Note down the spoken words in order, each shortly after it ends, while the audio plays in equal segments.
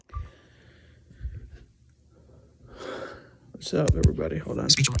What's up, everybody? Hold on.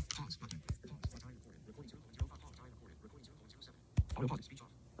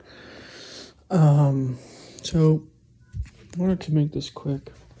 So I wanted to make this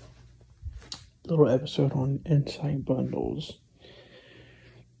quick little episode on insight bundles,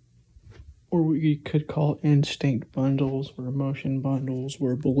 or what you could call instinct bundles, or emotion bundles,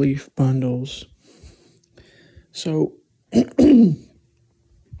 or belief bundles. So there's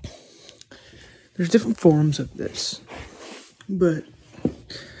different forms of this, but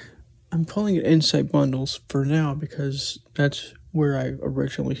I'm calling it insight bundles for now because that's where I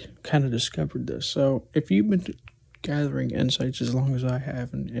originally kind of discovered this. So if you've been gathering insights as long as I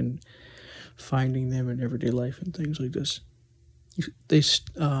have and finding them in everyday life and things like this,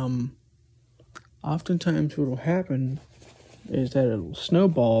 oftentimes what will happen is that it'll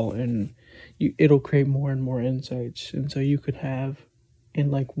snowball and it'll create more and more insights. And so you could have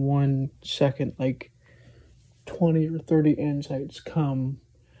in like 1 second, like 20 or 30 insights come.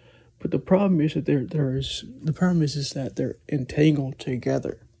 But the problem is that is that they're entangled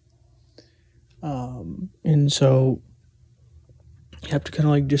together. And so you have to kind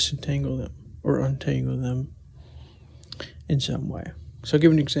of like disentangle them or untangle them in some way. So I'll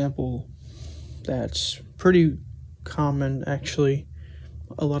give an example that's pretty common, actually.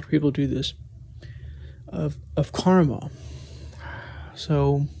 A lot of people do this, of karma.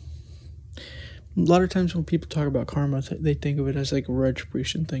 So a lot of times when people talk about karma, they think of it as like a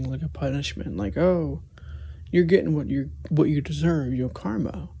retribution thing, like a punishment, like, oh, you're getting what you deserve, your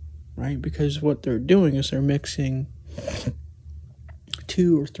karma, right? Because what they're doing is they're mixing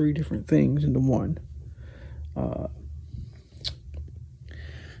 2 or 3 different things into one.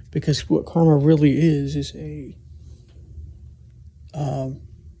 Because what karma really is an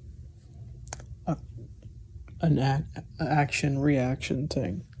action-reaction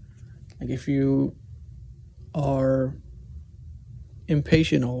thing. Like if you are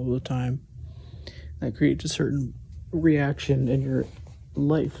impatient all the time, that creates a certain reaction in your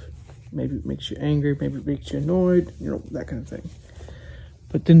life. Maybe it makes you angry, maybe it makes you annoyed, that kind of thing.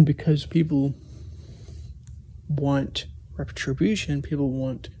 But then because people want retribution, people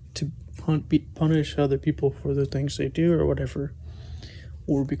want to punish other people for the things they do or whatever,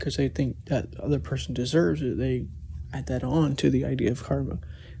 or because they think that other person deserves it, they add that on to the idea of karma.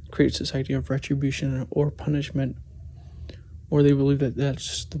 It creates this idea of retribution or punishment, or they believe that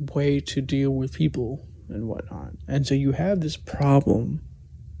that's the way to deal with people and whatnot. And so you have this problem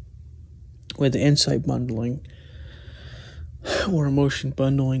with insight bundling or emotion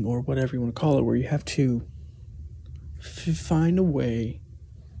bundling or whatever you want to call it, where you have to find a way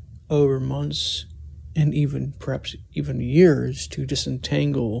over months and perhaps even years to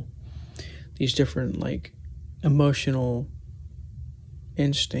disentangle these different like emotional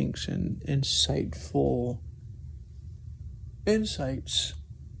instincts and insightful insights,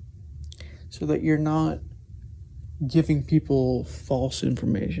 so that you're not giving people false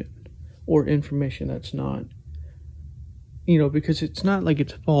information or information that's not, because it's not like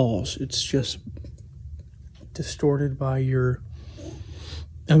it's false, it's just distorted by your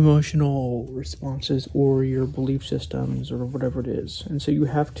emotional responses or your belief systems or whatever it is. And so you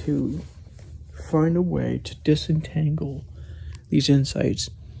have to find a way to disentangle these insights.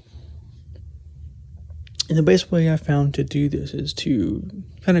 And the best way I found to do this is to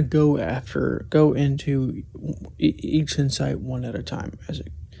kind of go into each insight one at a time.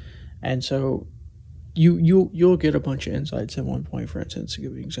 And so you'll get a bunch of insights at one point, for instance, to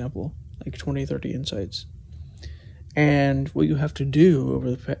give you an example, like 20, 30 insights. And what you have to do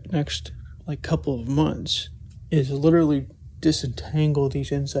over the next like couple of months is literally disentangle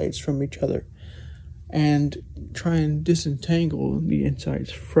these insights from each other and try and disentangle the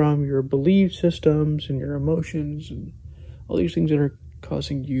insights from your belief systems and your emotions and all these things that are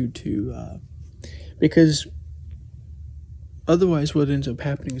causing you to, because otherwise what ends up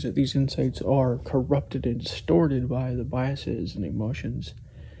happening is that these insights are corrupted and distorted by the biases and emotions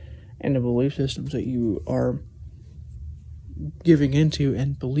and the belief systems that you are giving into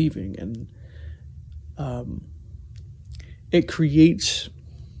and believing. And it creates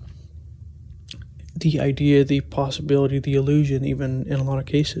the idea, the possibility, the illusion, even in a lot of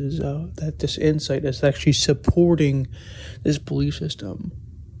cases, that this insight is actually supporting this belief system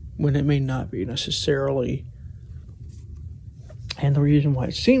when it may not be necessarily. And the reason why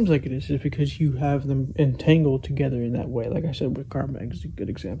it seems like it is because you have them entangled together in that way. Like I said, with karma is a good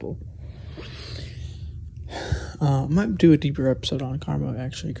example. I might do a deeper episode on karma,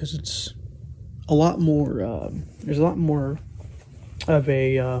 actually, because it's a lot more, there's a lot more of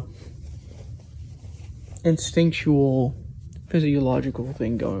a instinctual, physiological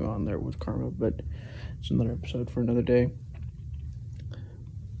thing going on there with karma, but it's another episode for another day.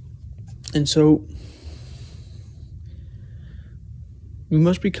 And so you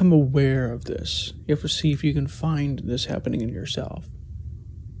must become aware of this. You have to see if you can find this happening in yourself.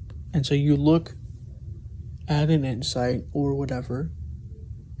 And so you look at an insight or whatever,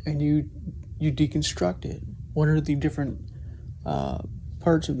 and you deconstruct it. What are the different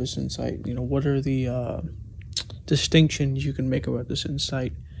parts of this insight? What are the distinctions you can make about this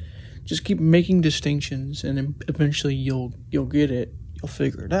insight? Just keep making distinctions, and then eventually you'll get it. You'll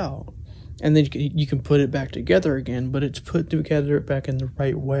figure it out, and then you can put it back together again. But it's put together back in the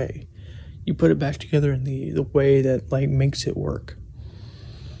right way. You put it back together in the way that makes it work.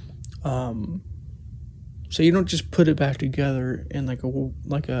 So you don't just put it back together in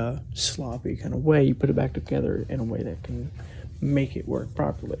like a sloppy kind of way. You put it back together in a way that can make it work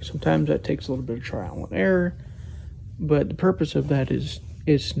properly. Sometimes that takes a little bit of trial and error, but the purpose of that is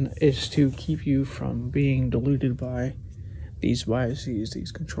to keep you from being deluded by these biases,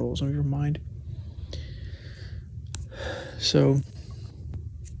 these controls of your mind. So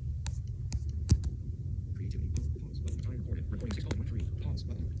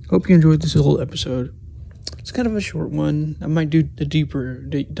hope you enjoyed this little episode. It's kind of a short one. I might do a deeper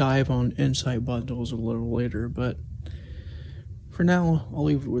dive on insight bundles a little later, but for now, I'll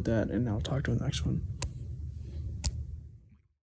leave it with that, and I'll talk to you in the next one.